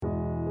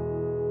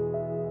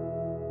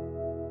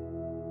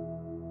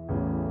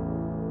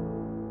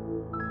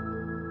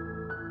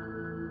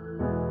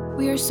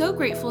We are so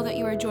grateful that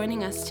you are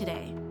joining us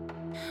today.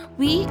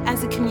 We,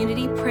 as a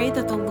community, pray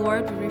that the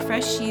Lord will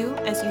refresh you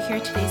as you hear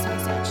today's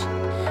message.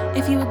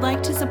 If you would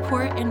like to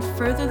support and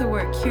further the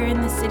work here in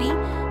the city,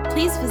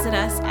 please visit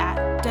us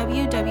at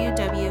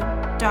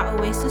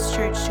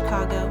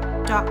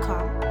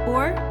www.oasischurchchicago.com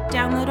or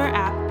download our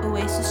app,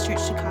 Oasis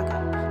Church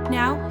Chicago.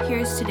 Now,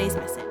 here's today's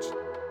message.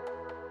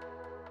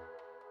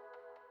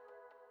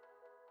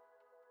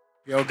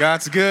 Yo,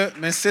 God's good.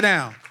 Man, sit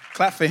down.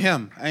 Clap for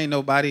him. I ain't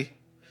nobody.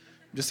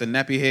 I'm just a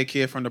nappy head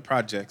kid from the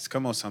projects.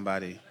 Come on,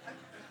 somebody.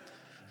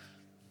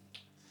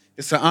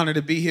 It's an honor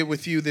to be here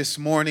with you this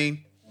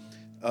morning,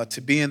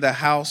 to be in the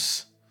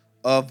house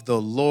of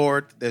the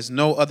Lord. There's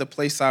no other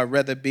place I'd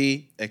rather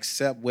be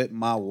except with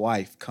my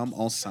wife. Come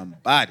on,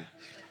 somebody.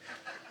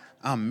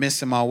 I'm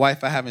missing my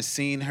wife. I haven't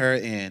seen her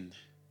in,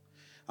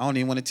 I don't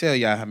even want to tell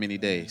y'all how many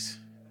days.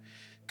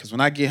 Because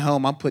when I get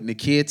home, I'm putting the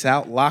kids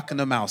out, locking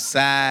them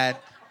outside.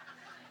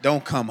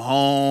 Don't come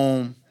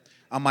home.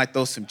 I might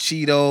throw some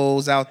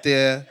Cheetos out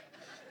there,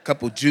 a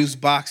couple juice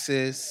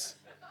boxes.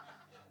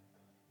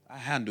 I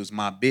handles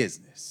my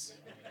business.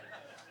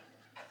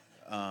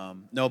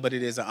 No, but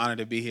it is an honor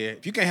to be here.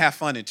 If you can't have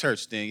fun in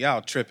church, then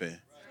y'all tripping.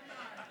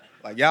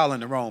 Like, y'all in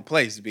the wrong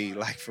place, be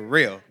like, for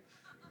real.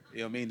 You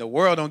know what I mean? The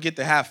world don't get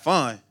to have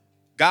fun.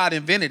 God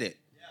invented it.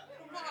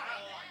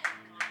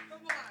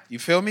 You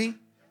feel me?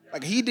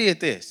 Like, he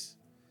did this.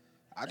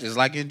 I just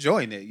like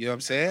enjoying it. You know what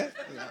I'm saying?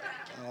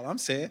 All I'm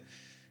saying.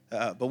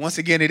 But once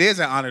again, it is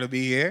an honor to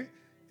be here.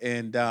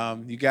 And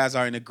you guys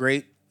are in a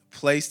great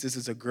place. This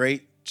is a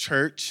great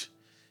church.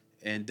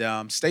 And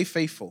stay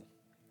faithful.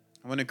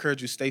 I want to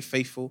encourage you, stay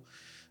faithful.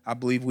 I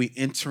believe we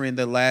enter in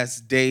the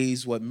last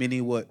days,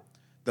 the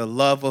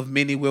love of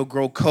many will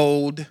grow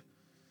cold.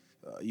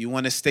 You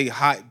want to stay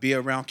hot, be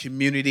around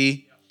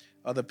community,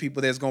 other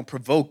people that's going to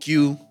provoke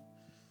you.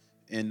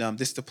 And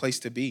this is the place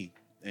to be.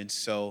 And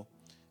so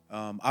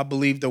I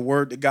believe the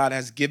word that God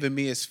has given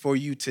me is for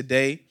you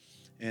today.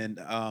 And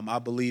I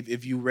believe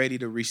if you're ready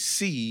to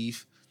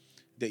receive,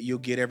 that you'll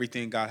get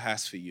everything God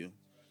has for you.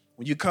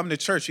 When you come to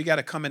church, you got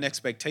to come in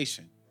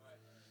expectation.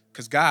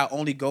 Because God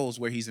only goes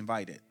where he's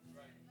invited.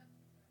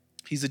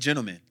 He's a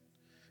gentleman.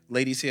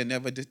 Ladies here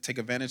never take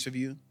advantage of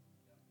you.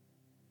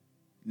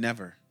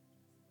 Never.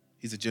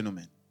 He's a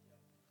gentleman.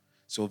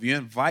 So if you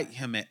invite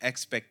him in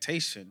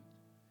expectation,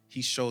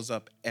 he shows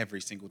up every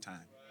single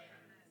time.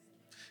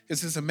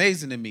 Because it's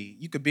amazing to me.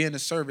 You could be in a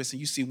service and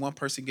you see one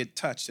person get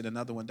touched and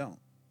another one don't.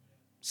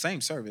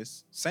 Same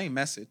service, same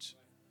message.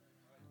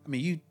 I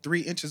mean, you 3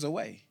 inches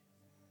away.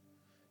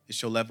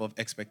 It's your level of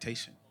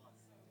expectation.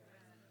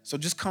 So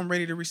just come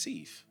ready to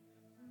receive.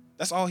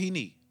 That's all he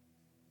needs.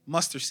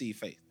 Mustard seed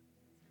faith.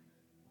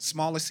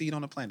 Smallest seed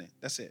on the planet.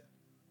 That's it.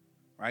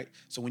 Right?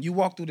 So when you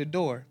walk through the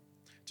door,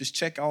 just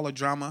check all the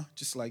drama.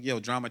 Just like, yo,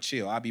 drama,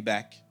 chill. I'll be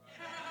back.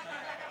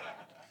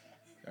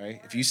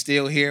 Right? If you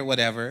still here,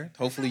 whatever.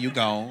 Hopefully you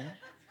gone.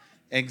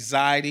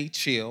 Anxiety,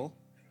 chill.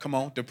 Come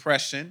on.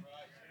 Depression.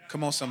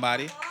 Come on,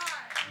 somebody.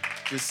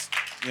 Just,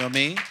 you know what I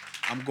mean?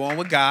 I'm going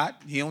with God.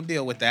 He don't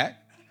deal with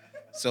that.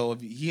 So if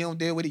he don't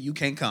deal with it, you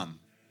can't come.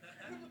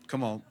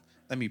 Come on.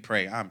 Let me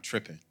pray. I'm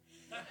tripping.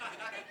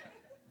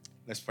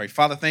 Let's pray.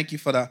 Father, thank you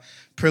for the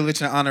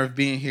privilege and honor of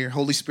being here.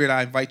 Holy Spirit,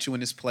 I invite you in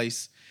this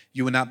place.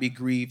 You will not be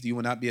grieved. You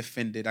will not be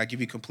offended. I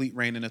give you complete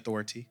reign and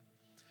authority.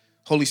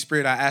 Holy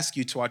Spirit, I ask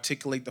you to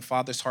articulate the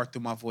Father's heart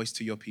through my voice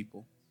to your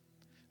people.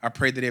 I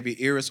pray that every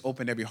ear is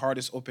open, every heart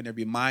is open,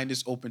 every mind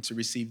is open to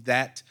receive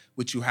that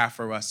which you have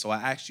for us. So I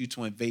ask you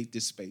to invade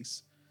this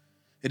space.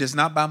 It is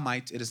not by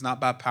might, it is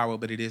not by power,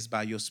 but it is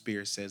by your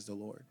Spirit, says the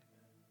Lord.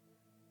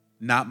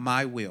 Not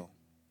my will,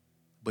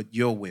 but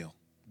your will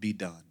be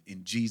done.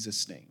 In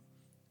Jesus' name,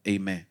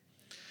 amen.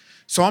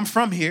 So I'm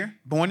from here,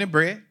 born and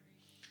bred,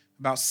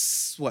 about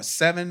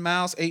 7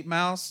 miles, 8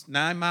 miles,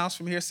 9 miles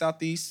from here,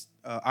 southeast,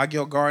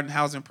 Aguil Garden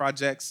Housing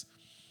Projects.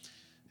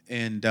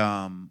 And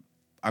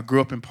I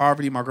grew up in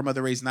poverty. My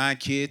grandmother raised 9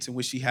 kids, in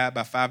which she had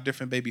about 5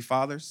 different baby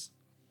fathers.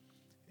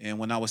 And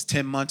when I was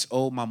 10 months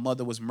old, my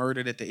mother was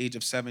murdered at the age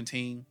of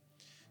 17.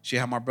 She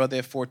had my brother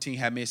at 14,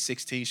 had me at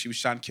 16. She was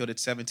shot and killed at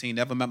 17.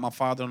 Never met my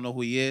father, don't know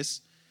who he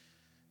is.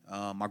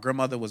 My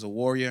grandmother was a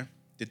warrior,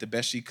 did the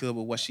best she could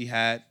with what she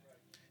had,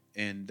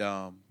 and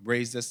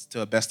raised us to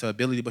the best of her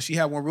ability. But she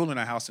had one rule in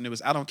her house, and it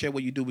was, I don't care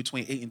what you do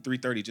between 8 and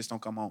 3:30, just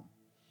don't come home.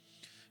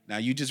 Now,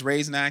 you just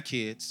raised 9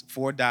 kids.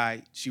 4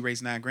 died. She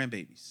raised 9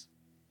 grandbabies.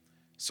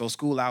 So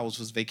school hours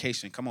was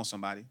vacation. Come on,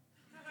 somebody.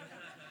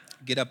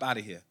 Get up out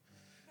of here.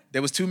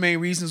 There was 2 main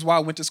reasons why I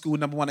went to school.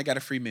 Number 1, I got a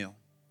free meal.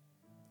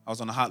 I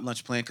was on a hot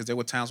lunch plan because there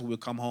were times when we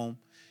would come home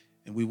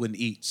and we wouldn't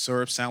eat.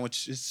 Syrup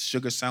sandwiches,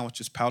 sugar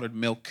sandwiches, powdered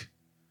milk,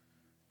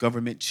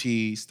 government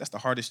cheese. That's the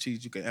hardest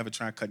cheese you could ever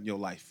try and cut in your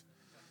life.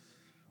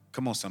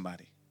 Come on,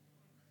 somebody.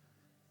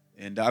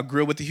 And I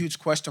grew up with a huge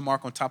question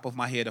mark on top of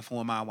my head of who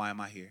am I, why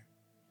am I here?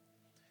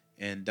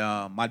 And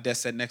my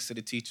desk sat next to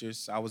the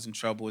teachers. I was in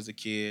trouble as a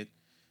kid.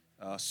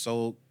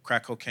 Sold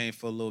crack cocaine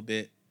for a little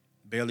bit.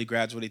 Barely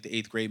graduated the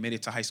 8th grade. Made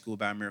it to high school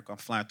by a miracle. I'm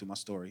flying through my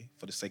story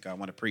for the sake I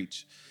want to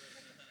preach.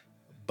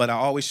 But I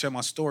always share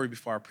my story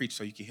before I preach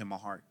so you can hear my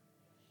heart.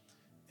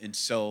 And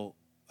so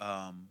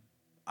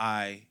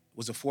I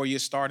was a 4-year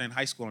starter in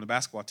high school on the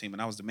basketball team,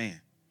 and I was the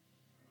man.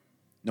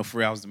 No, for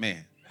real, I was the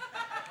man.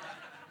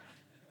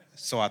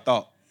 So I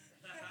thought.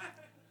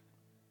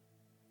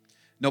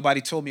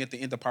 Nobody told me at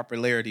the end of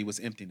popularity was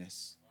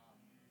emptiness.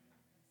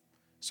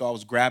 So I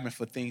was grabbing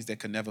for things that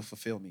could never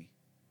fulfill me.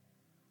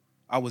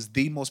 I was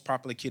the most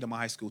popular kid in my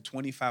high school,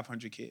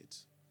 2,500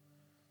 kids.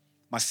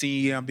 My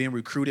senior year, I'm being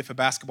recruited for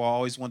basketball. I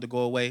always wanted to go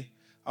away.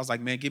 I was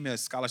like, man, give me a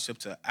scholarship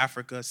to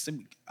Africa.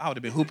 I would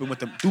have been hooping with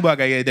them. I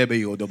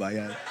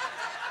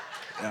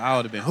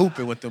would have been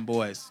hooping with them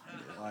boys.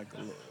 Like,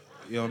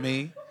 you know what I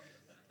mean?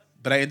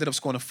 But I ended up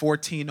scoring a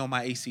 14 on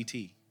my ACT.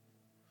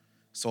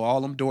 So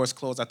all them doors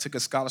closed. I took a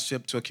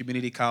scholarship to a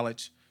community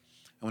college.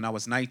 And when I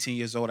was 19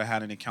 years old, I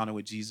had an encounter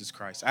with Jesus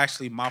Christ.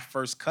 Actually, my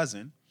first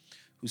cousin,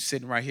 who's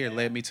sitting right here,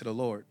 led me to the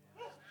Lord.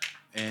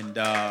 And,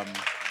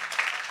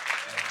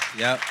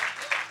 yep.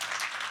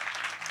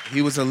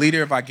 He was a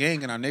leader of our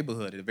gang in our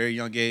neighborhood at a very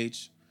young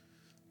age.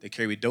 They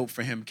carried dope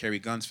for him,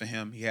 carried guns for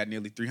him. He had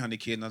nearly 300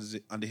 kids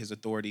under his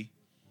authority.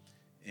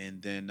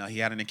 And then he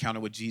had an encounter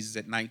with Jesus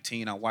at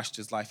 19. I watched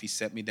his life. He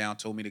set me down,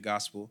 told me the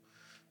gospel.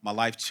 My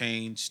life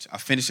changed. I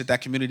finished at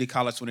that community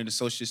college with an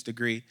associate's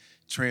degree,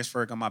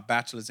 transferred, got my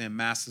bachelor's and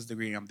master's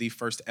degree. I'm the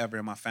first ever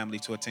in my family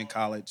to attend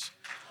college.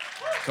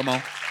 Come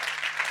on.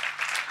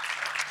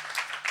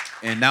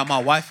 And now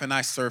my wife and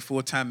I serve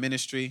full-time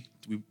ministry.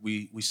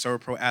 We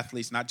serve pro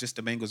athletes, not just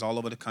the Bengals, all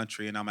over the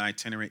country. And I'm an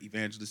itinerant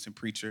evangelist and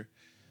preacher.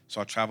 So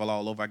I travel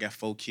all over. I got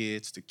 4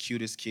 kids, the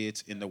cutest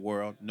kids in the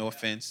world. No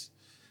offense,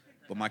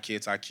 but my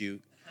kids are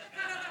cute.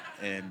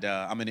 And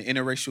I'm in an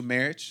interracial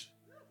marriage.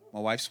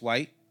 My wife's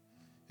white.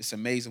 It's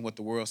amazing what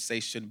the world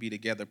says shouldn't be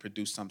together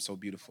produce something so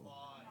beautiful.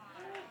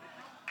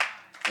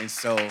 And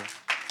so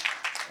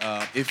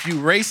if you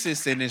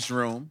racist in this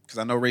room, because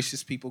I know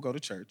racist people go to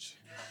church,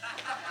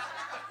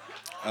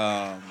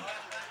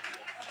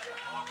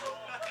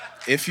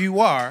 if you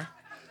are,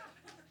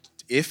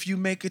 if you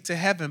make it to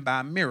heaven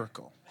by a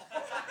miracle,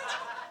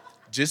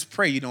 just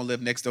pray you don't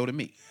live next door to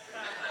me.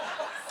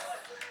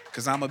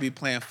 Because I'm going to be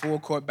playing full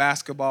court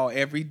basketball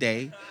every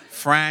day,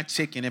 frying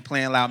chicken and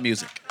playing loud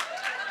music.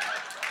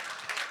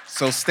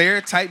 So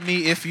stereotype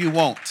me if you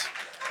want.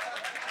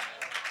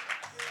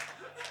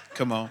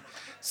 Come on.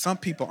 Some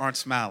people aren't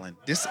smiling.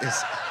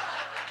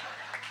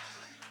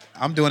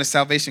 I'm doing a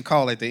salvation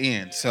call at the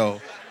end, so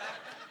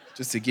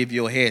just to give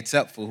you a heads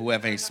up for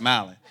whoever ain't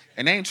smiling.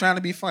 And they ain't trying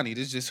to be funny.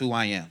 This is just who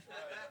I am.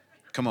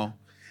 Come on.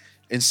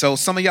 And so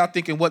some of y'all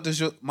thinking, what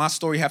does my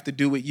story have to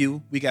do with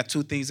you? We got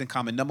 2 things in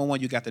common. Number 1,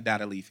 you got to die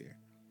to leave here.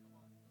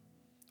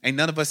 Ain't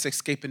none of us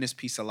escaping this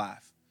piece alive.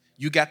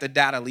 You got to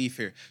die to leave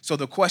here. So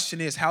the question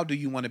is, how do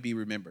you want to be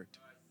remembered?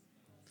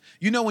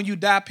 You know when you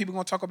die, people are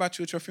going to talk about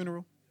you at your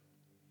funeral?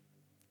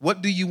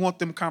 What do you want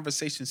them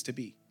conversations to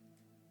be?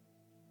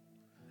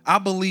 I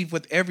believe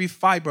with every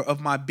fiber of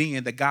my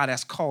being that God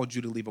has called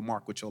you to leave a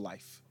mark with your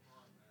life.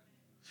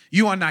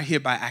 You are not here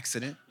by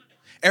accident.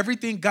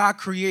 Everything God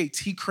creates,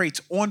 he creates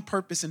on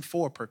purpose and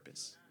for a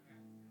purpose.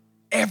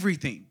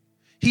 Everything.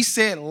 He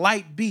said,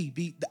 light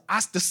be.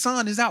 The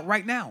sun is out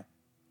right now.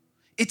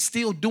 It's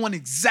still doing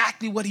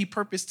exactly what he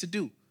purposed to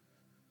do.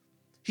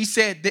 He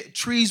said that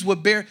trees will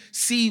bear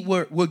seed,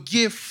 will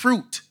give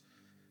fruit.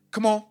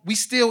 Come on, we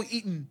still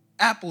eating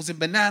apples and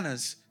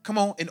bananas. Come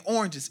on, and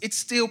oranges. It's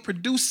still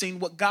producing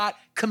what God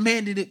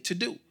commanded it to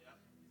do.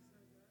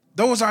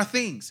 Those are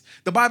things.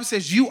 The Bible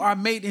says you are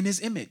made in his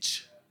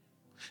image.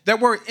 That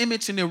word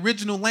image in the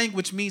original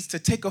language means to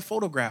take a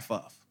photograph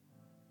of.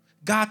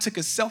 God took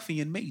a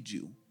selfie and made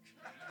you.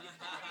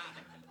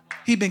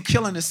 He'd been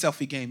killing the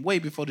selfie game way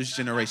before this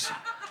generation.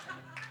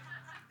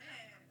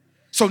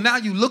 So now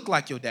you look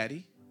like your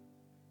daddy.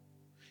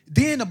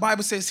 Then the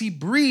Bible says he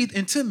breathed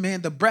into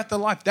man the breath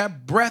of life.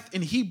 That breath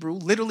in Hebrew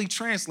literally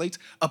translates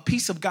a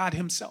piece of God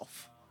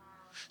himself.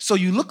 So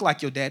you look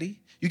like your daddy.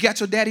 You got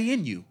your daddy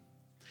in you.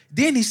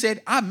 Then he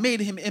said, I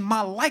made him in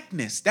my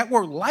likeness. That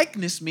word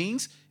likeness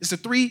means it's a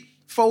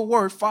 3-fold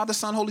word, Father,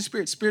 Son, Holy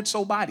Spirit, spirit,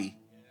 soul, body.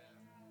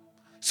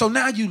 So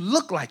now you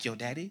look like your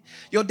daddy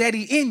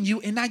in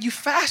you, and now you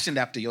fashioned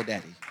after your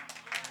daddy.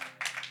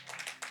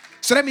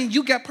 So that means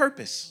you got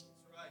purpose.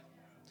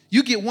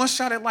 You get one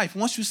shot at life.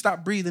 Once you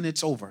stop breathing,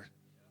 it's over.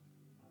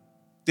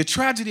 The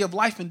tragedy of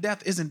life and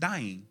death isn't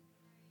dying.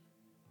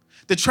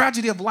 The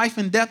tragedy of life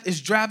and death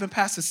is driving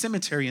past the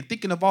cemetery and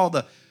thinking of all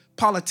the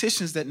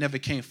politicians that never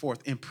came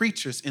forth, and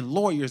preachers and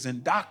lawyers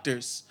and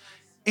doctors,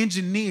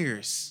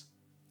 engineers.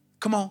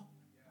 Come on.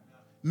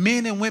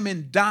 Men and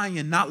women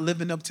dying, not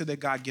living up to their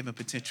God-given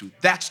potential.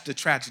 That's the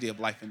tragedy of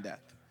life and death.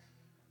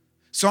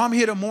 So I'm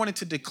here this morning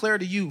to declare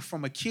to you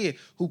from a kid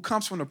who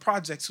comes from the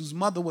projects, whose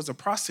mother was a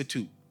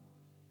prostitute,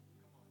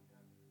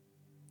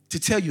 to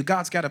tell you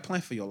God's got a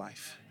plan for your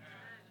life.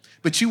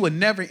 But you will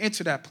never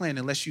enter that plan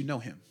unless you know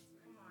him.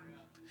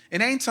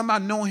 And I ain't talking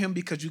about knowing him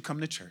because you come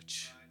to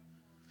church.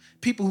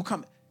 People who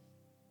come,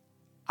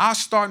 our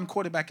starting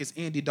quarterback is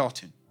Andy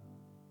Dalton.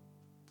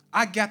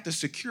 I got the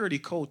security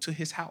code to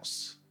his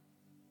house.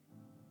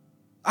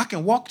 I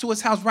can walk to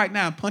his house right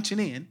now and punch it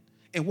in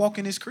and walk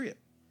in his crib.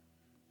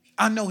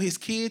 I know his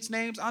kids'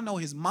 names. I know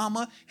his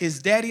mama,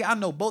 his daddy. I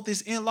know both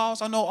his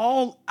in-laws. I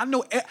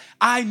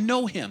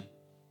know him.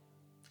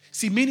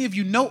 See, many of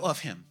you know of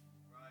him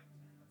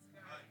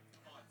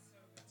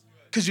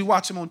because you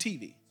watch him on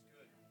TV.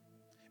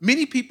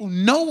 Many people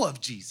know of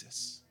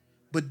Jesus,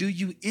 but do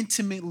you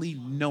intimately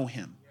know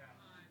him?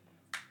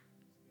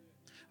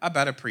 I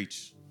better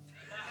preach.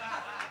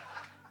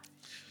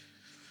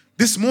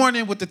 This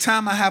morning, with the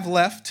time I have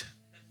left,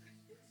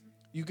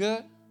 you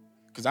good?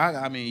 Because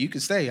I mean, you can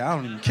stay. I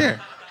don't even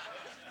care.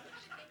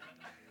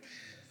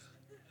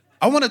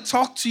 I want to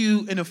talk to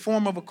you in the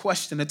form of a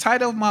question. The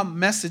title of my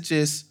message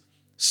is,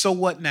 So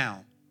What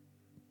Now?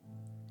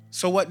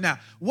 So what now?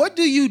 What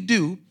do you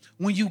do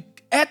when you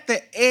at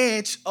the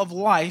edge of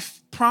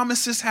life,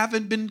 promises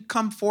haven't been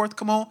come forth,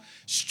 come on,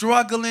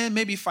 struggling,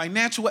 maybe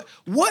financial.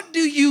 What do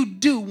you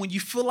do when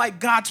you feel like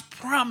God's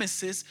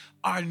promises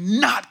are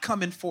not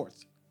coming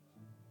forth?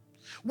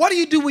 What do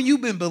you do when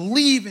you've been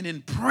believing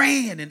and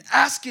praying and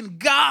asking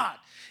God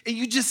and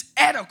you just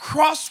at a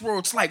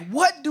crossroads like,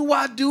 what do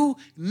I do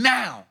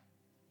now?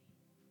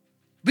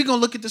 We're going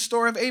to look at the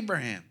story of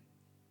Abraham.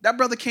 That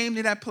brother came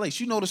to that place.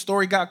 You know the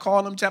story God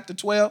called him, chapter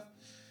 12.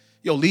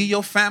 Yo, leave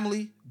your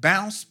family,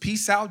 bounce,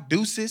 peace out,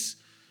 deuces.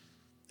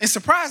 And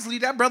surprisingly,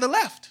 that brother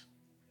left.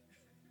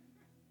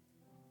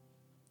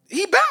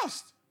 He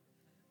bounced.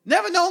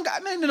 Never known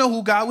God, didn't know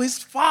who God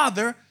was.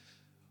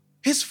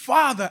 His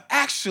father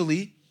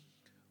actually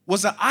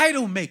was an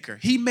idol maker.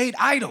 He made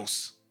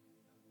idols.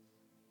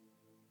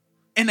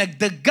 And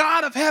the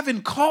God of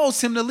heaven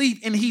calls him to leave,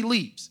 and he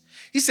leaves.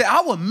 He said,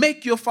 I will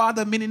make your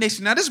father many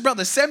nations. Now, this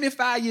brother's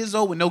 75 years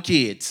old with no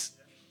kids.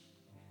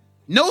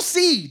 No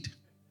seed.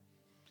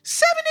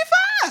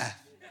 75.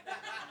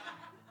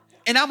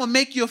 And I'm going to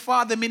make your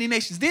father many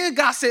nations. Then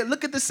God said,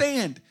 look at the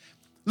sand.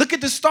 Look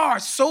at the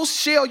stars. So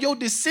shall your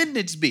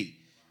descendants be.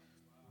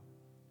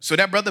 So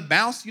that brother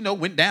bounced,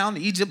 went down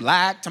to Egypt,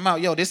 lied, talking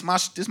about, yo, this my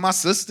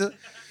sister,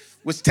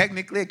 which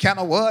technically it kind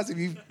of was if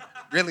you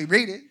really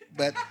read it.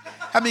 But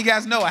how many of you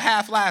guys know a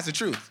half lie is the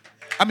truth?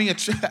 I mean,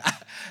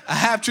 a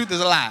half truth is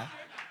a lie.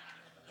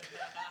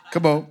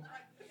 Come on.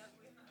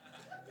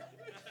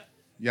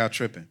 Y'all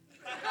tripping.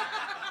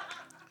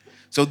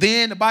 So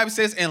then the Bible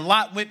says, and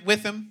Lot went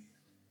with him.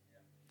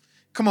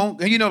 Come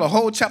on. And the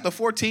whole chapter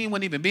 14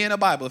 wouldn't even be in the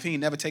Bible if he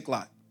never take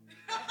Lot.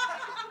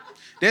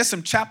 There's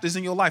some chapters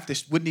in your life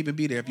that wouldn't even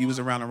be there if you was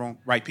around the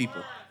right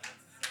people.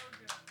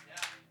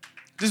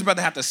 This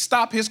brother had to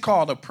stop his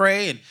call to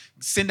pray and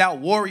send out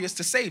warriors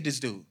to save this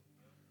dude.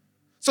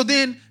 So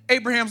then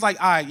Abraham's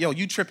like, all right, yo,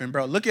 you tripping,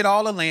 bro. Look at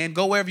all the land.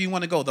 Go wherever you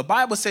want to go. The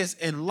Bible says,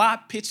 and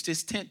Lot pitched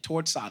his tent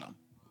toward Sodom.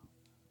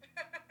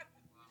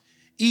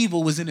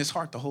 Evil was in his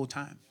heart the whole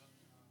time.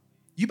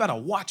 You better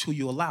watch who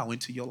you allow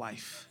into your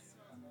life.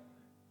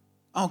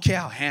 I don't care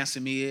how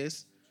handsome he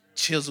is,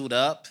 chiseled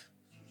up,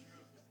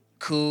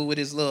 cool with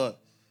his little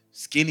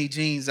skinny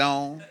jeans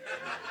on,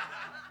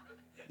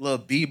 little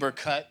Bieber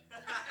cut,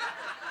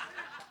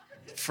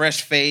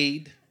 fresh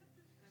fade.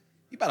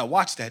 You better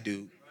watch that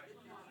dude.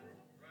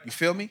 You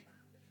feel me?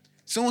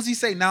 As soon as he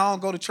say, now I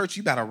don't go to church,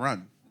 you better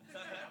run.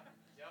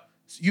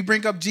 You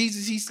bring up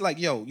Jesus, he's like,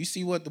 yo, you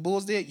see what the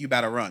Bulls did? You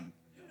better run.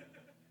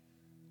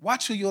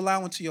 Watch who you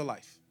allow into your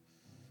life.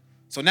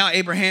 So now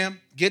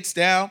Abraham gets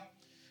down.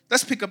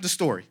 Let's pick up the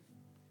story.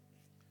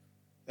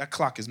 That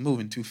clock is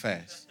moving too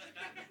fast.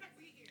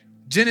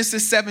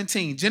 Genesis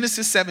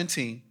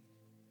 17.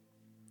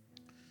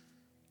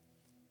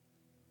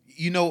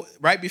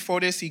 Right before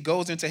this, he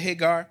goes into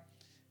Hagar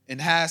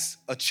and has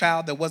a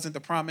child that wasn't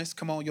the promise.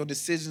 Come on, your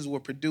decisions will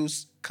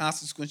produce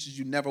consequences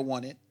you never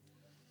wanted.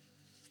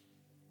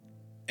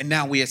 And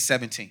now we're at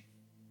 17.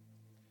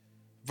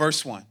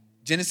 Verse 1.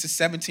 Genesis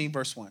 17,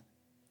 verse 1.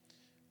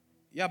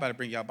 Y'all better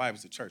bring y'all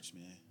Bibles to church,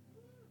 man.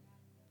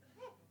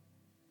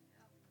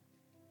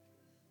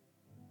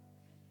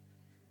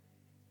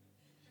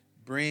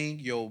 Bring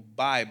your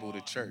Bible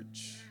to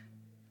church.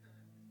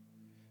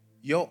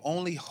 Your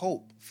only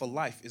hope for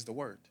life is the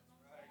word.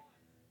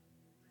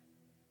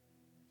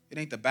 It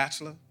ain't The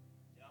Bachelor.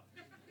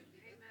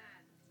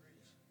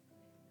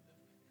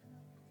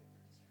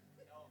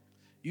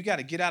 You got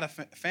to get out of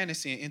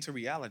fantasy and into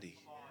reality.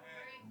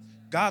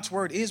 God's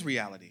word is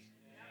reality.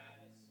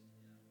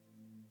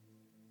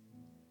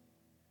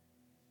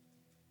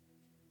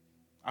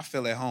 I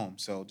feel at home,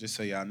 so just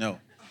so y'all know.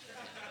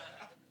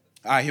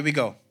 All right, here we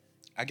go.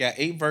 I got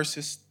 8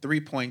 verses, 3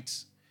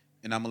 points,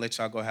 and I'm going to let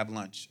y'all go have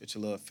lunch at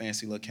your little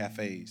fancy little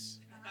cafes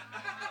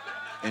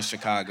in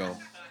Chicago.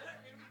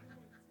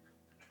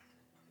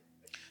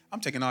 I'm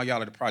taking all y'all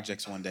to the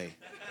projects one day.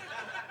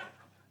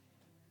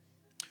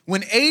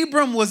 When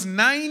Abram was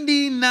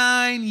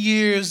 99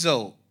 years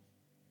old,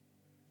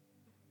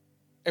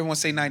 everyone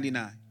say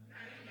 99.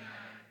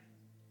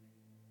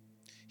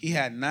 He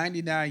had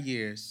 99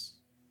 years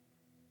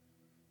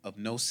of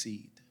no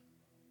seed.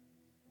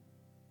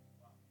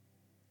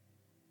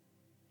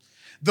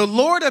 The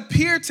Lord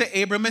appeared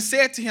to Abram and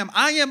said to him,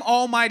 I am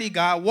Almighty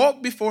God.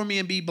 Walk before me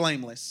and be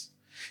blameless.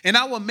 And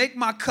I will make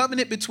my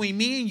covenant between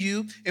me and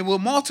you and will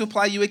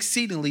multiply you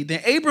exceedingly.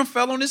 Then Abram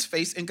fell on his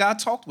face, and God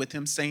talked with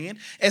him, saying,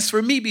 as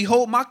for me,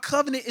 behold, my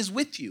covenant is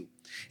with you,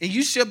 and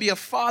you shall be a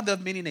father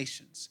of many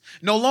nations.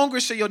 No longer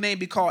shall your name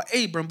be called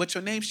Abram, but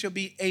your name shall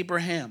be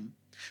Abraham.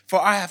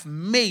 For I have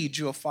made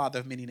you a father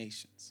of many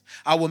nations.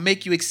 I will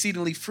make you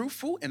exceedingly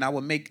fruitful, and I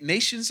will make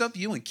nations of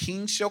you, and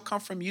kings shall come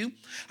from you.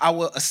 I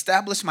will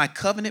establish my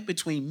covenant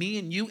between me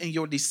and you and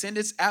your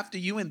descendants after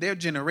you and their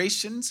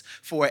generations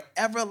for an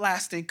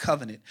everlasting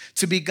covenant,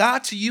 to be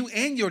God to you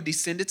and your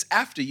descendants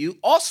after you.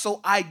 Also,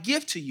 I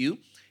give to you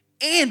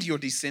and your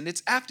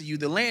descendants after you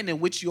the land in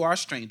which you are a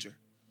stranger,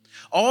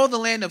 all the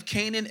land of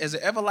Canaan as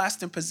an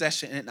everlasting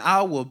possession, and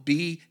I will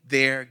be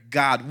their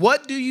God.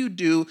 What do you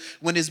do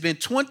when it's been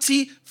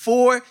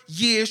 24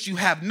 years, you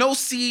have no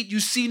seed, you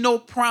see no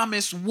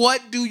promise?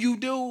 What do you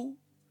do?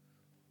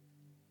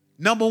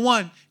 Number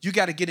one, you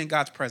got to get in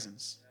God's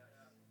presence.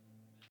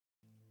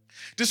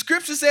 The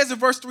scripture says in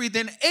verse 3,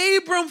 then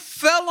Abram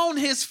fell on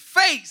his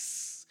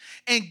face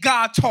and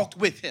God talked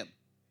with him.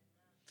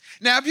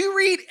 Now, if you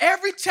read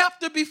every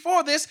chapter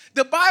before this,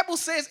 the Bible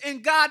says,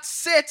 and God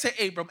said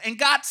to Abram, and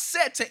God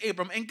said to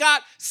Abram, and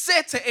God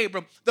said to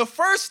Abram. The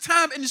first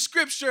time in the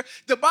scripture,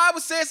 the Bible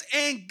says,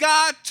 and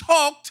God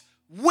talked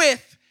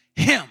with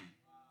him.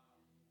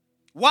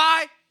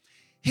 Why?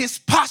 His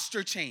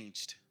posture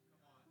changed.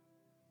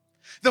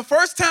 The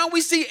first time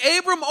we see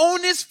Abram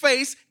on his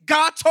face,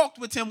 God talked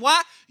with him.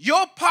 Why?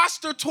 Your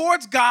posture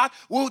towards God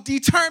will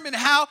determine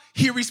how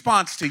he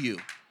responds to you.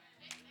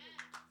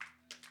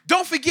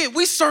 Don't forget,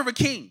 we serve a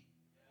king.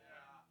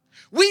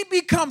 We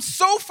become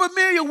so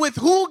familiar with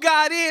who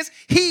God is,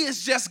 he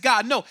is just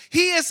God. No,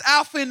 he is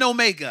Alpha and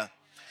Omega.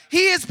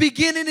 He is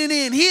beginning and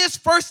end. He is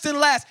first and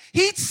last.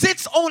 He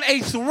sits on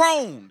a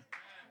throne.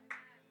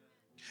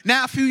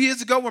 Now, a few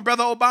years ago, when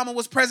Brother Obama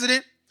was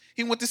president,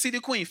 he went to see the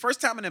Queen. First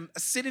time a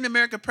sitting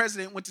American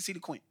president went to see the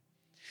Queen.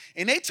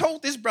 And they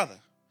told this brother,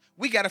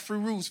 we got a few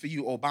rules for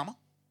you, Obama.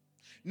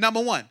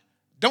 Number one,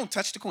 don't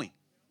touch the Queen.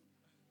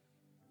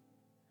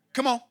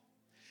 Come on.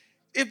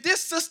 If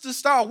this sister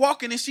start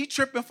walking and she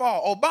trip and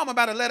fall, Obama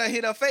about to let her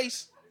hit her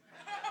face.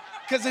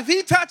 Because if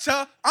he touch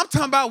her, I'm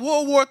talking about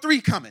World War III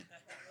coming.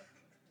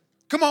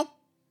 Come on.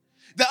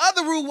 The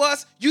other rule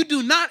was you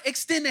do not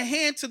extend a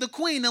hand to the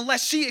Queen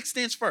unless she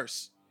extends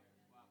first.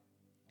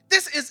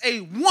 This is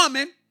a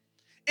woman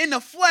in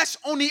the flesh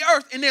on the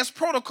earth, and there's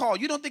protocol.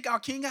 You don't think our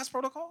king has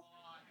protocol?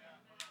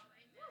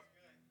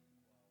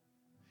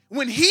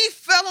 When he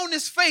fell on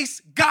his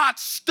face, God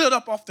stood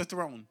up off the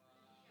throne.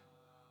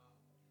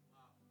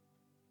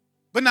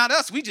 But not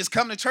us. We just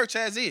come to church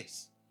as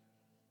is.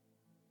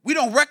 We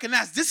don't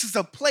recognize this is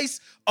a place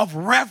of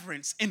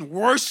reverence and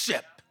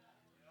worship.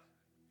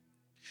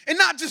 And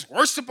not just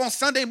worship on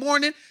Sunday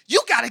morning. You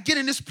got to get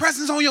in his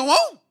presence on your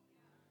own.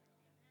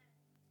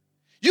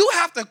 You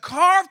have to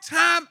carve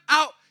time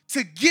out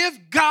to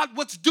give God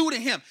what's due to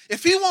him.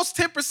 If he wants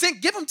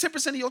 10%, give him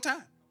 10% of your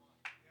time.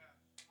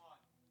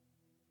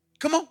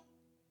 Come on.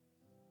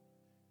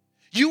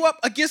 You up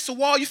against the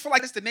wall, you feel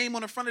like it's the name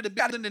on the front of the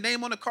building, the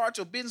name on the card,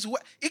 your business,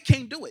 it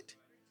can't do it.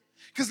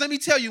 Because let me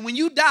tell you, when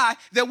you die,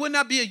 there will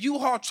not be a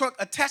U-Haul truck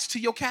attached to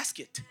your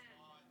casket.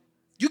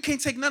 You can't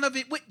take none of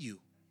it with you.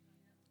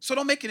 So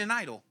don't make it an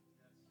idol.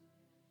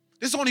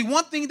 There's only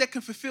one thing that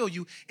can fulfill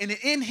you, and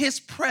in his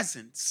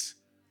presence,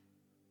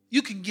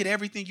 you can get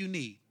everything you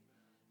need.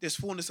 There's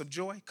fullness of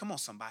joy. Come on,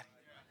 somebody.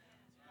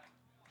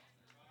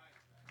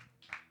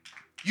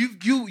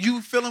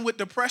 You feeling with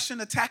depression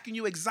attacking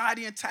you,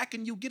 anxiety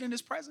attacking you, get in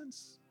his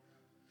presence.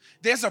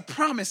 There's a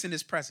promise in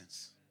his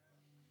presence.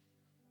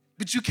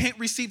 But you can't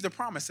receive the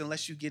promise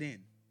unless you get in.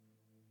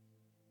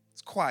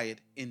 It's quiet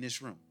in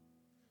this room.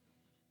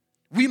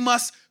 We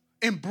must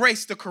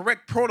embrace the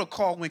correct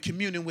protocol when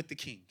communing with the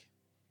king.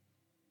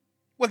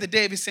 What did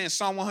David say in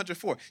Psalm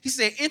 104? He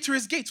said, enter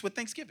his gates with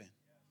thanksgiving.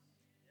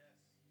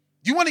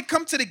 You want to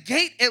come to the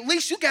gate, at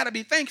least you got to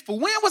be thankful.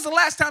 When was the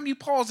last time you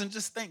paused and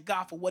just thank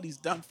God for what he's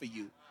done for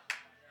you?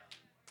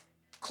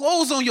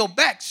 Clothes on your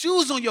back,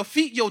 shoes on your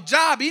feet, your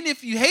job, even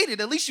if you hate it,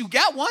 at least you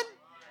got one.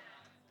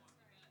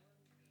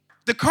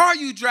 The car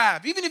you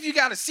drive, even if you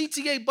got a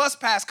CTA bus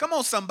pass, come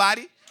on,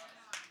 somebody.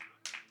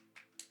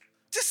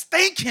 Just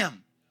thank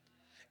him.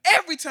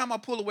 Every time I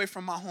pull away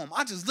from my home,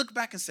 I just look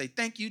back and say,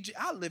 thank you.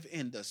 I live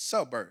in the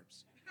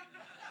suburbs.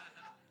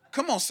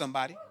 Come on,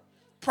 somebody.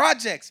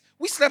 Projects.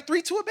 We slept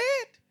 3 to a bed.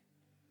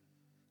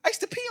 I used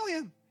to pee on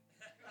him.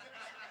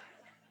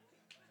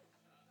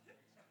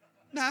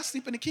 Now I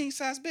sleep in a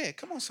king-size bed.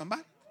 Come on,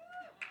 somebody.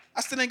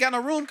 I still ain't got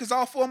no room because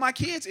all 4 of my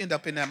kids end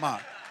up in that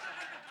mob.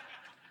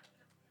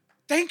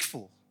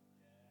 Thankful.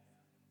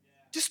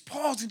 Just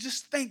pause and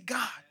just thank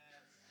God.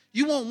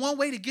 You want one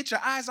way to get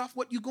your eyes off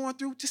what you're going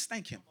through? Just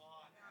thank him.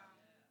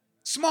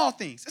 Small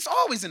things. It's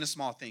always in the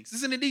small things.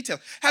 It's in the details.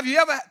 Have you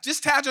ever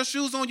just tied your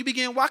shoes on, you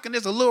begin walking,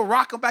 there's a little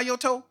rock by your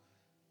toe?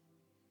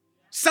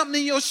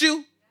 Something in your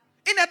shoe?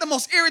 Isn't that the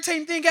most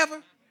irritating thing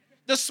ever?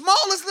 The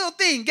smallest little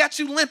thing got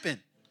you limping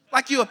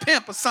like you a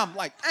pimp or something.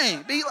 Like,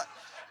 dang, be like,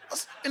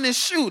 what's in this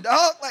shoe,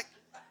 dog? Like,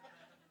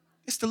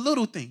 It's the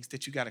little things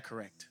that you got to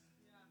correct.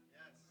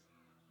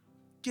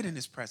 Get in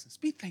his presence.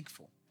 Be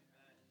thankful.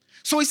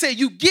 So he said,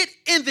 you get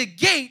in the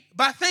gate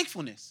by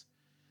thankfulness.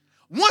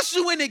 Once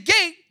you're in the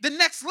gate, the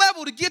next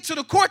level to get to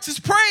the courts is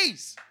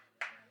praise.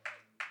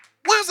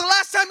 When was the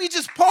last time you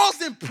just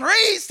paused and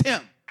praised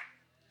him?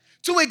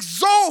 To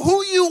exalt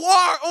who you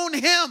are on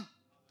him.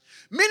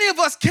 Many of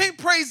us can't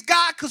praise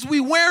God because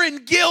we're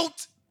wearing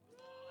guilt.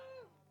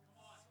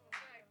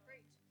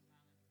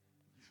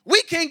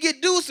 We can't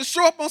get dudes to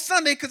show up on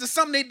Sunday because of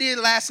something they did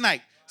last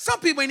night. Some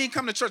people ain't even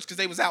come to church because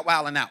they was out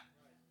wilding out.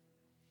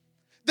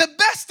 The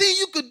best thing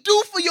you could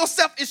do for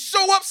yourself is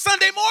show up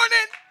Sunday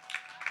morning.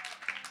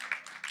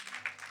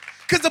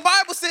 Because the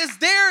Bible says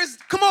there is,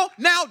 come on,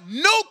 now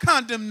no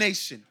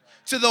condemnation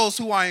to those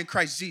who are in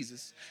Christ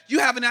Jesus. You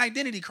have an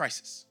identity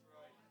crisis.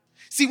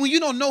 See, when you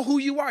don't know who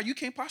you are, you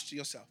can't posture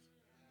yourself.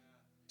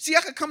 See,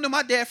 I could come to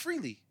my dad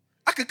freely.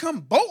 I could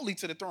come boldly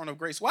to the throne of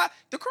grace. Why?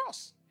 The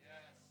cross.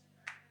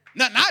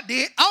 Nothing I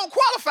did. I don't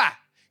qualify.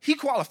 He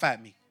qualified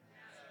me.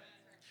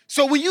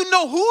 So when you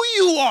know who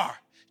you are,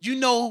 you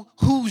know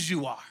whose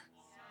you are.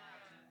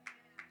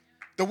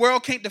 The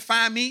world can't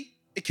define me.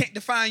 It can't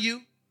define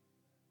you.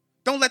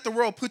 Don't let the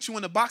world put you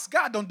in a box.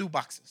 God don't do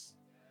boxes.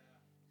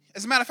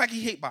 As a matter of fact,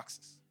 he hates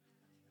boxes.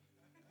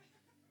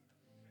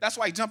 That's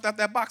why he jumped out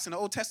that box in the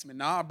Old Testament.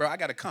 Nah, bro, I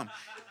got to come.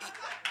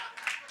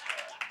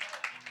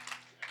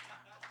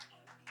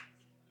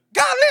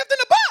 God lived in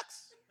the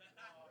box.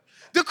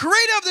 The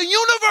creator of the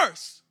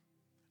universe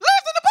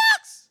lived in the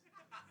box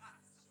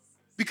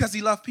because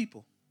he loved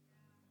people.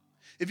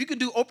 If you can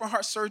do open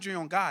heart surgery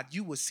on God,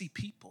 you will see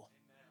people.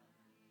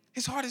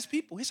 His heart is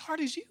people. His heart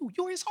is you.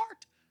 You're his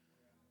heart.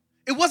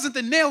 It wasn't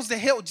the nails that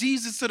held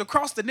Jesus to the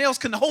cross. The nails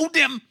couldn't hold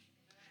him.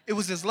 It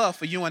was his love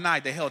for you and I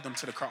that held him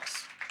to the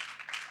cross.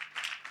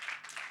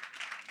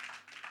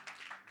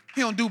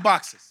 He don't do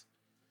boxes.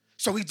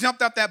 So he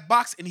jumped out that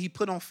box and he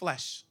put on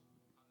flesh.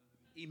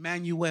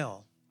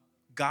 Emmanuel,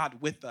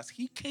 God with us.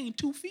 He came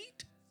 2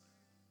 feet.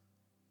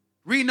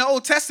 Reading the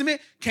Old Testament,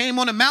 came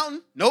on a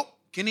mountain. Nope,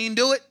 can't even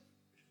do it.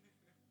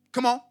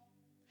 Come on.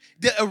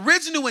 The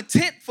original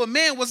intent for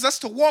man was us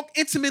to walk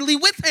intimately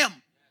with him.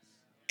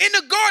 In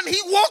the garden, he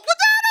walked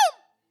without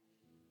him.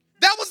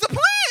 That was the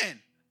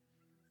plan.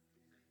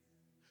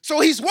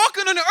 So he's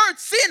walking on the earth.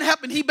 Sin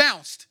happened. He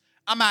bounced.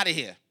 I'm out of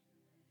here.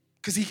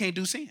 Because he can't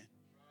do sin.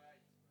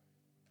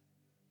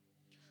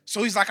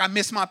 So he's like, I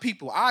miss my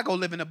people. I go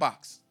live in a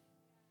box.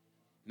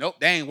 Nope,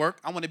 that ain't work.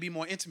 I want to be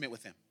more intimate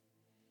with him.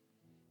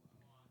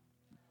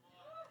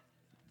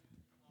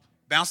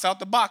 Bounced out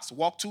the box.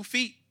 Walked 2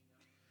 feet.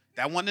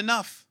 That wasn't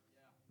enough.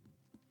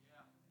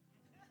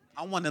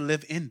 I want to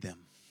live in them.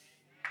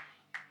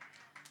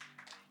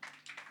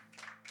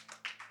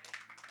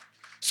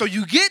 So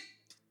you get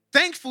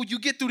thankful, you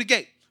get through the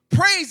gate.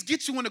 Praise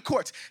gets you in the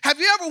courts. Have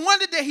you ever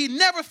wondered that he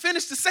never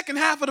finished the second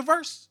half of the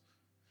verse?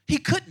 He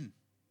couldn't.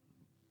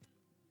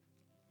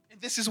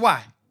 And this is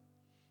why.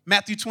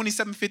 Matthew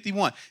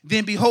 27:51.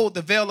 Then behold,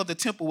 the veil of the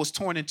temple was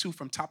torn in two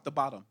from top to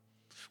bottom.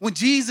 When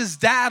Jesus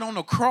died on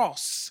the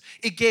cross,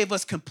 it gave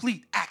us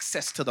complete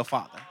access to the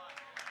Father.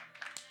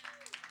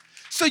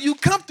 So you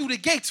come through the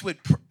gates with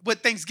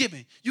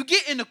thanksgiving. You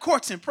get in the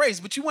courts in praise,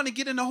 but you want to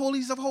get in the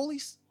holies of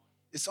holies?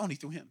 It's only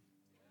through him.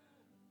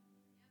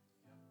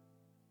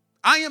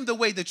 I am the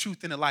way, the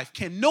truth, and the life.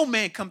 Can no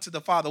man come to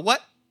the Father,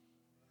 what?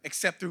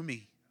 Except through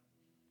me.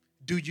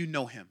 Do you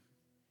know him?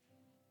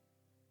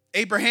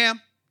 Abraham,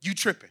 you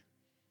tripping.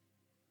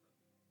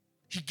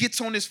 He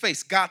gets on his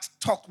face. God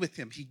talked with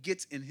him. He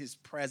gets in his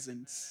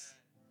presence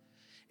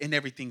and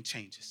everything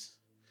changes.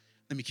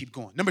 Let me keep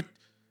going.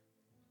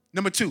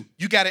 Number two,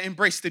 you got to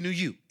embrace the new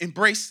you.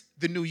 Embrace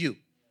the new you.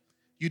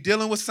 You're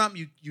dealing with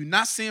something. You're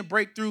not seeing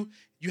breakthrough.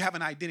 You have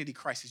an identity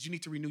crisis. You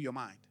need to renew your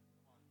mind.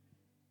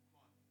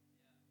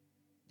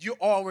 You're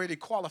already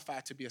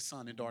qualified to be a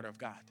son and daughter of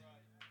God.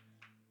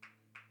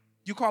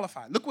 You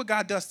qualify. Look what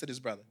God does to this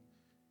brother.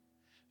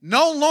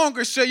 No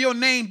longer shall your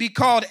name be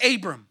called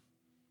Abram,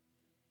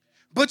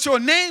 but your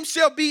name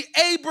shall be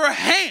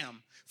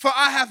Abraham, for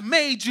I have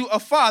made you a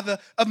father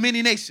of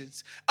many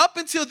nations. Up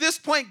until this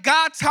point,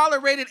 God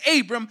tolerated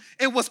Abram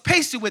and was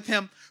patient with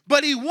him,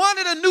 but he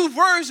wanted a new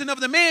version of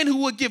the man who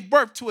would give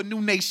birth to a new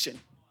nation.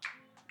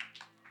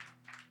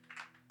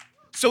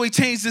 So he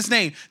changed his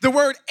name. The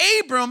word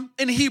Abram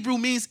in Hebrew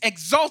means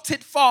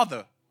exalted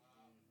father.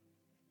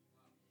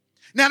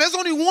 Now, there's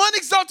only one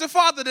exalted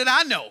father that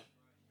I know.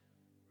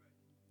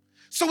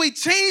 So he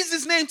changed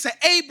his name to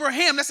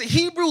Abraham. That's a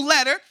Hebrew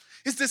letter.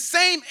 It's the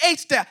same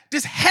H there.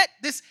 This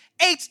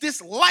H,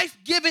 this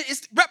life-giving,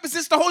 it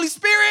represents the Holy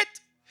Spirit.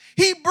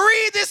 He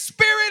breathed his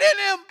spirit in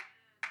him.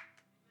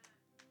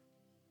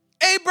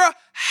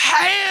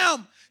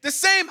 Abraham, the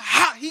same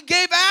he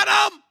gave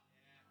Adam.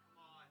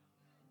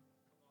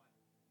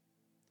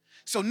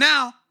 So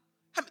now,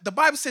 the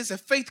Bible says that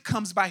faith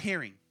comes by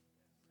hearing.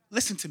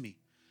 Listen to me.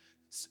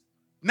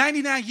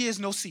 99 years,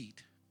 no seed.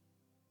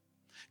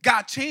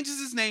 God changes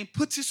his name,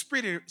 puts his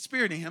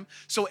spirit in him.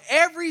 So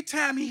every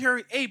time he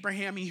heard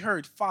Abraham, he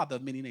heard father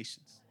of many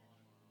nations.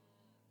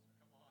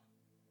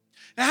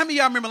 Now, how many of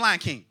y'all remember Lion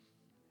King?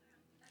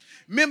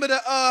 Remember the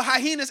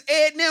hyenas,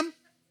 Ed and them?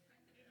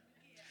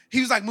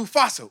 He was like,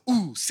 Mufasa.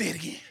 Ooh, say it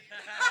again.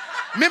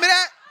 Remember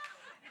that?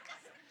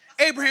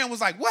 Abraham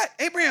was like, what?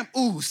 Abraham,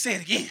 ooh, say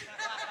it again.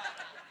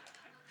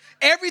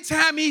 Every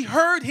time he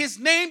heard his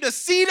name, the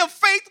seed of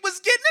faith was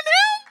getting in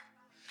him.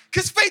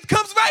 Because faith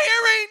comes by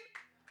hearing.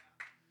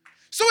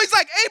 So he's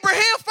like,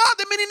 Abraham,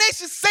 father of many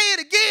nations, say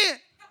it again.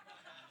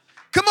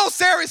 Come on,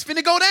 Sarah, it's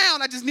finna go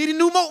down. I just need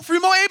a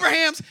few more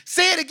Abrahams.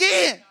 Say it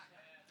again.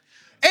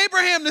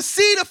 Abraham, the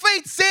seed of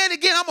faith, say it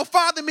again. I'm a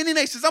father of many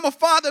nations. I'm a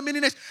father of many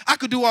nations. I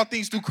could do all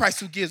things through Christ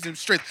who gives them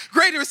strength.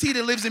 Greater is he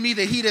that lives in me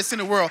than he that's in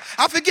the world.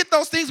 I forget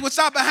those things which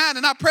are behind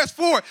and I press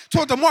forward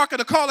toward the mark of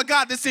the call of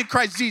God that's in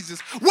Christ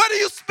Jesus. What are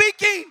you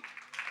speaking?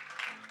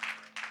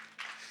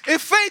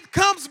 If faith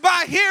comes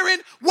by hearing,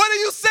 what are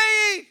you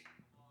saying?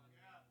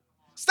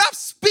 Stop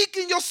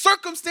speaking your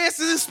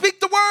circumstances and speak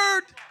the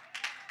word.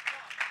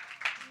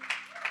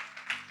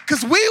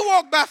 Because we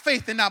walk by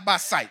faith and not by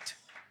sight.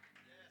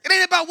 It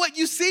ain't about what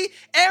you see.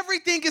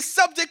 Everything is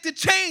subject to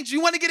change.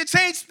 You want to get a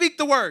change? Speak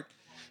the word.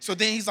 So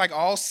then he's like,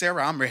 oh,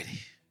 Sarah, I'm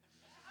ready.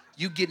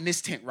 You get in this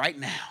tent right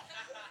now.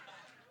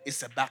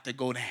 It's about to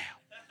go down.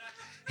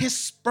 His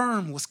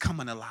sperm was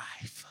coming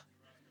alive.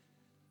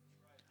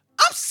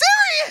 I'm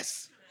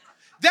serious.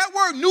 That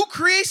word new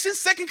creation,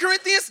 2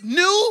 Corinthians,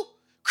 new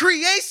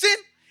creation,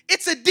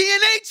 it's a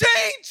DNA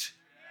change.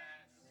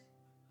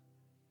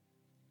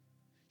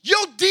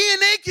 Your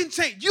DNA can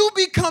change. You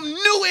become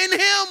new in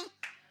him.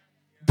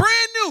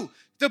 Brand new.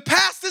 The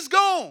past is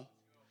gone.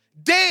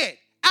 Dead.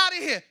 Out of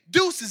here.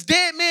 Deuces.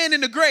 Dead man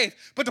in the grave.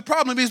 But the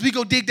problem is we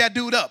go dig that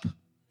dude up.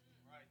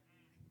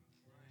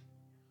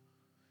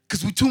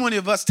 Because too many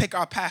of us take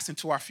our past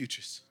into our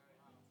futures.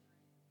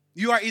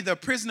 You are either a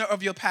prisoner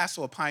of your past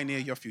or a pioneer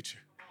of your future.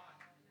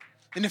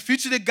 In the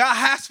future that God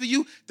has for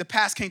you, the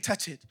past can't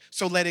touch it.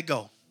 So let it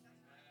go.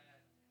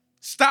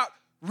 Stop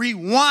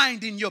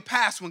rewinding your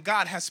past when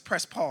God has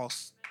pressed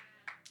pause.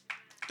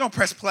 Don't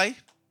press play.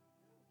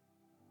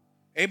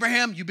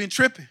 Abraham, you've been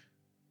tripping.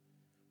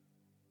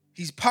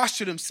 He's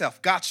postured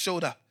himself. God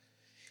showed up.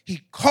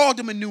 He called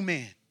him a new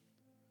man.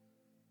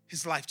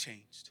 His life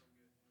changed.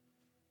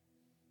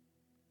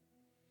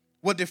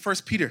 What did 1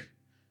 Peter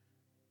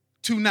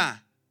 2:9?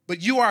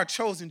 But you are a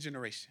chosen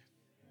generation,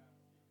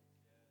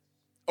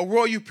 a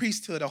royal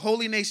priesthood, a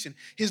holy nation,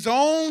 his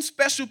own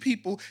special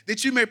people,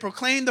 that you may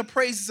proclaim the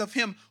praises of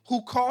him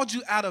who called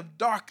you out of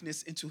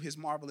darkness into his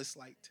marvelous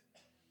light.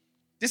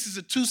 This is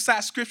a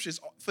two-side scriptures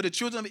for the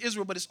children of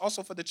Israel, but it's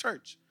also for the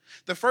church.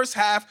 The first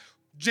half,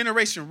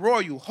 generation,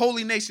 royal,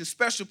 holy nation,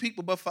 special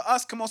people. But for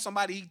us, come on,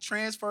 somebody, he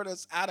transferred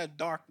us out of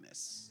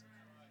darkness.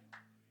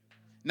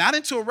 Not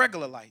into a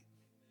regular light,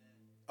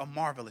 a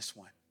marvelous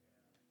one.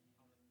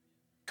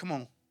 Come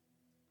on.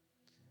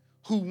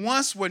 Who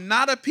once were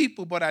not a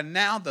people, but are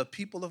now the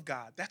people of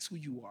God. That's who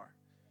you are.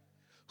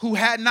 Who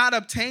had not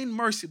obtained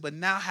mercy, but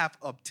now have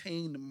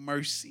obtained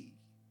mercy.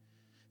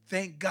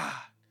 Thank God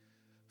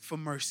for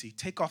mercy.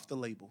 Take off the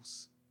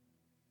labels.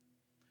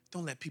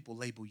 Don't let people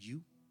label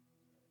you.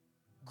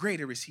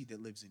 Greater is he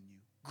that lives in you.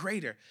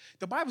 Greater.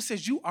 The Bible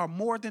says you are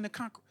more than a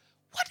conqueror.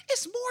 What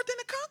is more than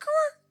a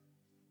conqueror?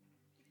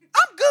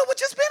 I'm good with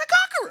just being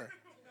a conqueror.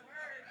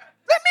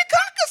 Let me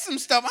conquer some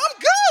stuff.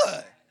 I'm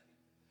good.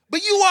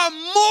 But you are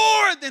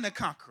more than a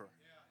conqueror.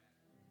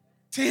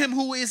 To him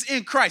who is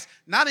in Christ.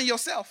 Not in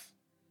yourself.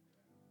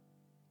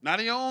 Not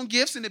in your own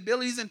gifts and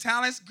abilities and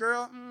talents,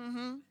 girl.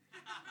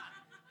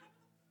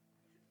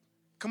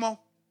 Come on.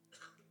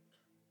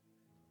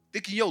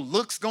 Thinking your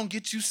looks gonna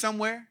get you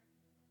somewhere?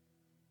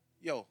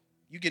 Yo,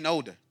 you getting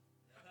older.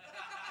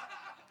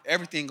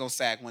 Everything gonna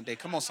sag one day.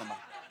 Come on, somebody.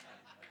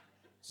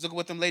 Just look at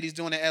what them ladies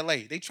doing in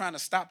LA. They trying to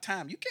stop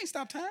time. You can't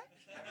stop time.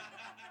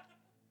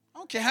 I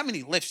don't care how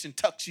many lifts and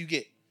tucks you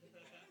get.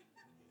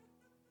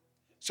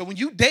 So when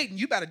you dating,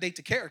 you better date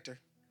the character.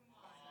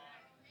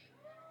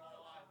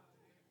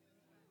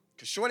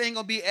 Because shorty ain't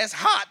gonna be as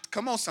hot.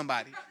 Come on,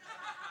 somebody.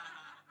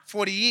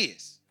 40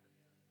 years.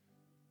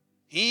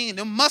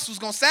 Them muscles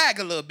gonna sag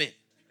a little bit.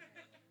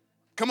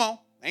 Come on.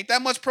 Ain't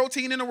that much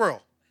protein in the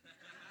world.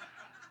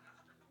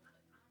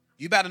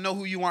 You better know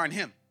who you are in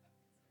him.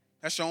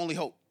 That's your only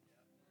hope.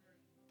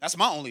 That's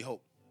my only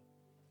hope.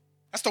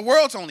 That's the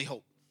world's only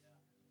hope.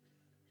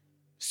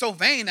 So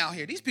vain out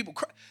here. These people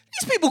crazy.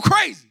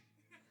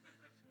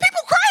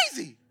 People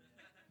crazy.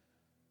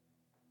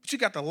 But you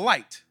got the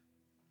light.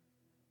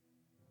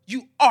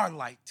 You are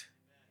light.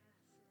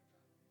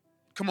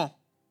 Come on.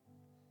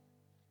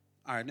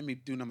 All right, let me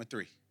do number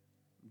 3.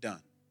 I'm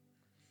done.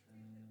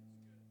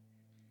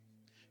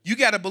 You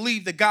got to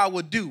believe that God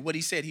would do what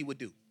he said he would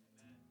do.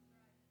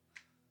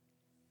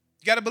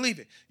 You got to believe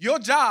it. Your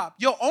job,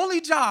 your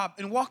only job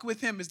in walking with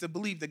him is to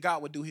believe that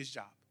God would do his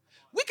job.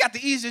 We got the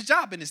easiest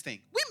job in this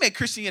thing. We make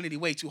Christianity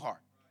way too hard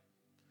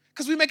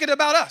because we make it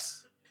about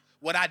us.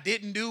 What I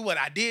didn't do, what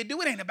I did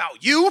do, it ain't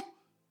about you.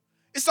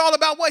 It's all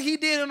about what he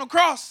did on the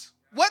cross.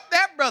 What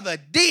that brother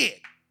did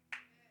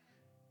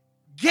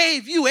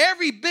gave you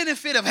every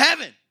benefit of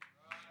heaven.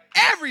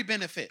 Every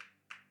benefit.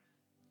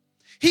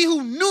 He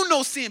who knew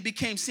no sin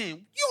became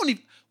sin. We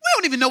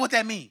don't even know what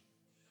that means.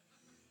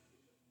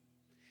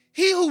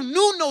 He who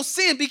knew no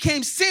sin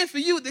became sin for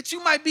you, that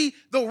you might be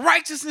the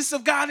righteousness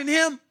of God in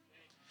him.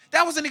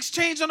 That was an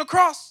exchange on the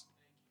cross.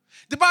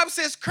 The Bible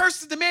says,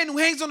 cursed is the man who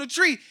hangs on the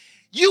tree.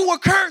 You were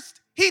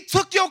cursed. He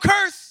took your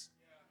curse.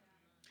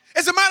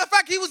 As a matter of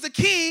fact, he was the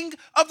king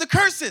of the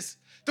curses.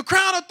 The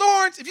crown of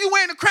thorns, if you're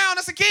wearing a crown,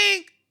 that's a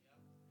king.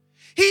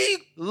 He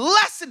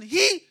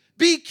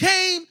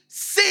became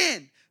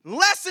sin,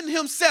 lessened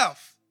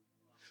himself,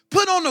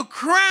 put on the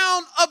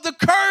crown of the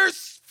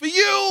curse for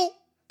you.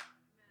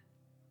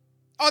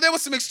 Oh, there were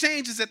some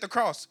exchanges at the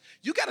cross.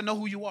 You got to know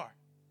who you are.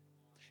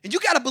 And you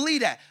got to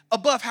believe that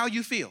above how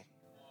you feel.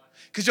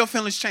 Because your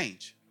feelings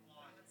change.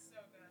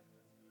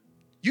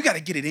 You got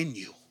to get it in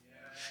you.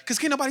 Because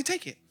can't nobody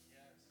take it.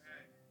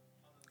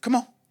 Come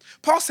on.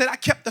 Paul said, I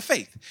kept the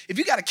faith. If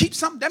you got to keep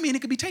something, that means it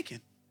could be taken.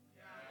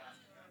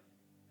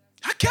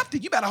 I kept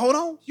it. You better hold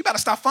on. You better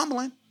stop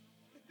fumbling.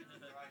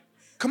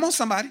 Come on,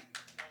 somebody.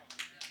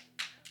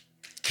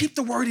 Keep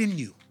the word in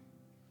you.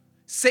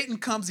 Satan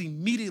comes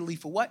immediately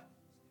for what?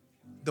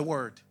 The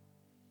word.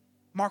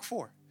 Mark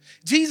 4.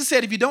 Jesus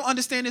said, if you don't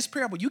understand this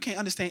parable, you can't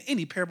understand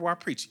any parable I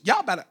preach.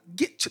 Y'all better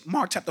get to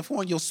Mark chapter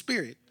 4 in your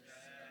spirit.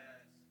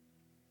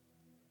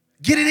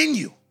 Get it in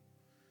you.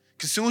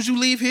 Because as soon as you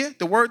leave here,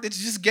 the word that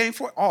you just gained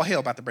for, all hell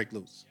about to break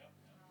loose.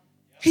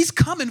 He's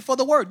coming for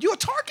the word. You're a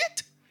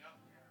target.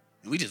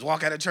 And we just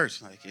walk out of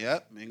church like,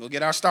 yep, man, go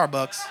get our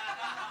Starbucks.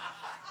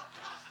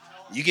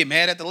 You get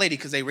mad at the lady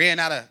because they ran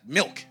out of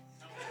milk.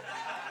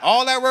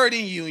 All that word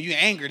in you, and you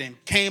angered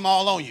and came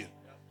all on you.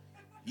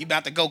 You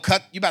about to go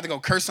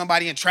curse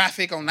somebody in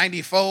traffic on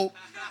 94.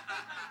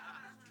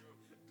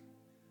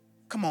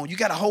 Come on, you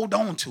got to hold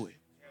on to it.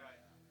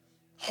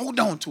 Hold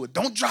on to it.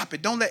 Don't drop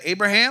it. Don't let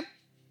Abraham.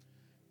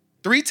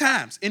 3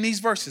 times in these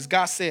verses,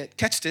 God said,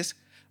 catch this,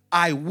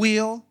 I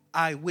will.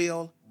 I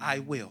will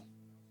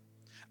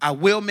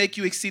make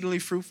you exceedingly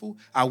fruitful.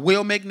 I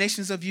will make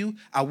nations of you.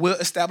 I will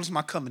establish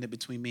my covenant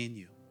between me and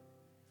you.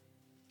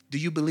 Do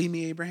you believe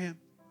me, Abraham?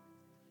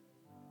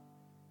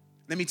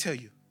 Let me tell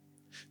you,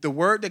 the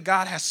word that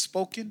God has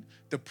spoken,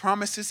 the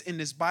promises in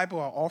this Bible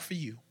are all for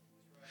you.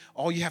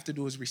 All you have to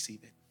do is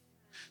receive it.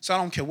 So I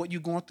don't care what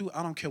you're going through.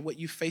 I don't care what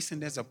you're facing.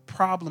 There's a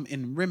problem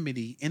and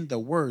remedy in the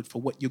word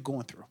for what you're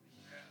going through.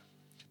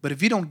 But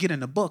if you don't get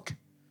in the book,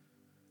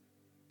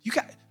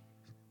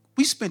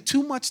 we spend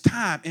too much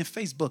time in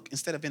Facebook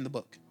instead of in the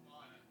book.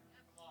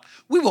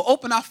 We will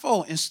open our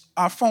phone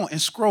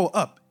and scroll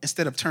up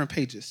instead of turn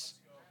pages.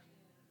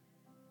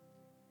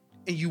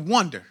 And you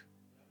wonder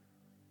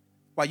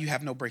why you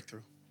have no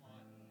breakthrough.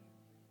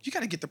 You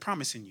got to get the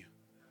promise in you.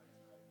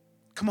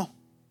 Come on.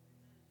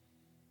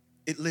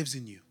 It lives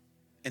in you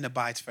and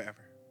abides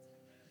forever.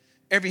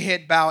 Every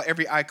head bowed,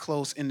 every eye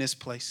closed in this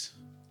place.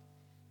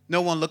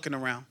 No one looking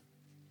around.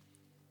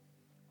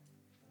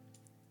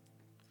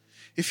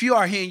 If you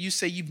are here and you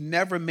say you've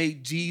never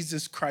made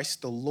Jesus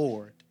Christ the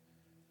Lord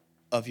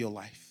of your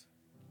life.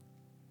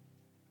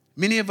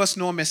 Many of us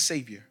know him as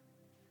Savior.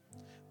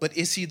 But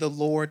is he the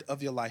Lord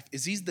of your life?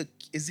 Is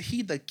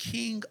he the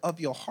King of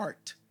your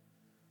heart?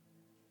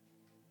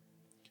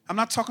 I'm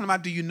not talking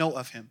about do you know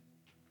of him.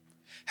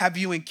 Have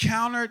you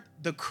encountered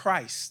the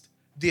Christ,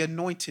 the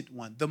anointed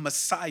one, the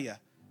Messiah,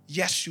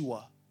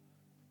 Yeshua?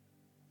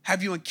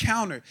 Have you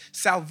encountered?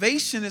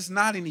 Salvation is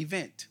not an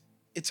event.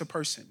 It's a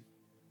person.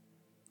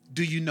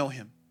 Do you know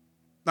him?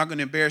 I'm not going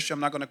to embarrass you. I'm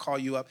not going to call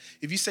you up.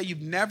 If you say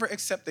you've never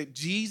accepted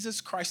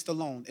Jesus Christ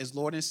alone as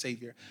Lord and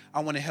Savior,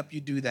 I want to help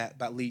you do that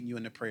by leading you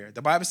into prayer.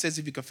 The Bible says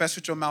if you confess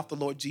with your mouth the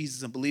Lord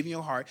Jesus and believe in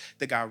your heart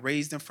that God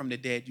raised him from the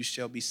dead, you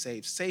shall be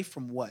saved. Saved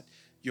from what?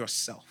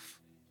 Yourself.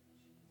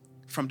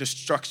 From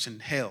destruction,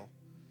 hell.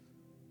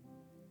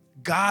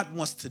 God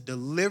wants to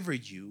deliver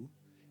you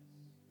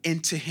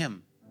into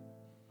him.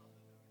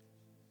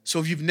 So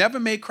if you've never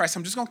made Christ,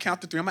 I'm just going to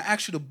count to 3. I'm going to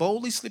ask you to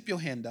boldly slip your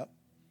hand up.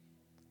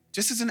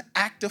 Just as an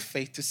act of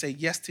faith to say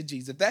yes to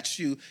Jesus. If that's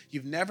you,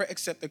 you've never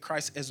accepted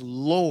Christ as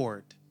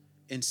Lord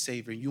and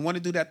Savior. You want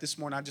to do that this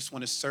morning, I just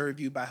want to serve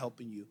you by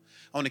helping you.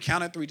 On the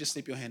count of 3, just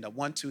slip your hand up.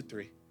 1, 2,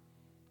 3.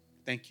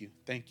 Thank you,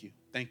 thank you,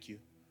 thank you.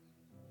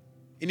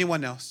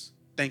 Anyone else?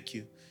 Thank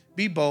you.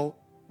 Be bold.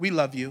 We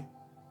love you.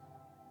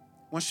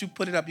 Once you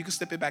put it up, you can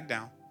slip it back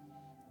down.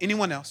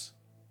 Anyone else?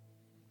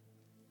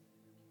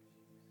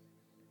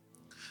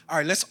 All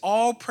right, let's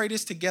all pray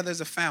this together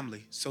as a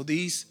family. So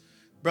these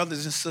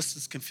brothers and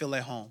sisters can feel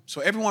at home.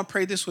 So everyone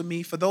pray this with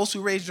me. For those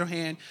who raised your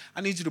hand,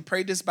 I need you to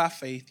pray this by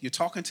faith. You're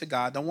talking to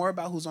God. Don't worry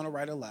about who's on the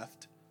right or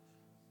left.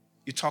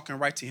 You're talking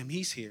right to him.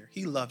 He's here.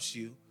 He loves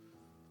you.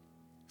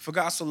 For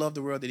God so loved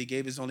the world that he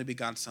gave his only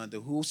begotten son,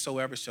 that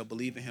whosoever shall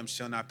believe in him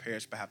shall not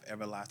perish but have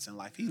everlasting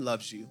life. He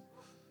loves you.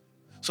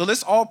 So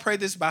let's all pray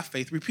this by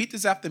faith. Repeat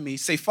this after me.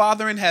 Say,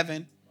 Father in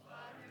heaven,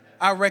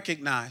 I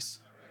recognize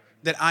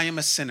that I am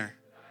a sinner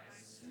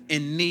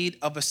in need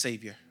of a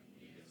Savior.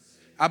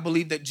 I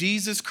believe that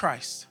Jesus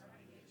Christ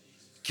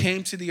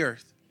came to the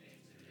earth.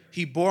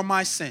 He bore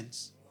my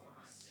sins.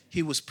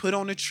 He was put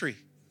on a tree.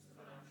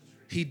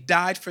 He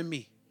died for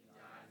me.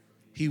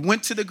 He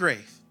went to the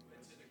grave,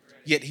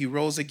 yet he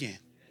rose again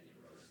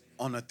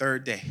on the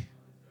third day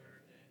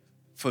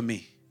for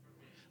me.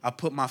 I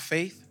put my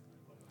faith,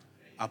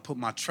 I put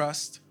my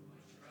trust,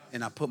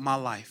 and I put my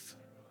life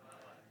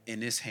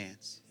in his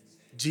hands.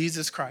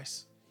 Jesus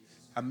Christ,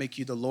 I make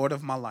you the Lord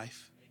of my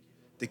life,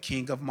 the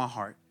King of my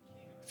heart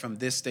from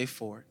this day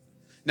forward.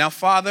 Now,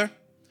 Father,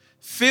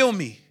 fill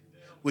me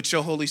with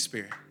your Holy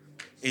Spirit.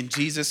 In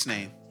Jesus'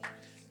 name,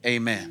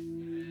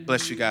 amen.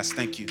 Bless you guys.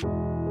 Thank you.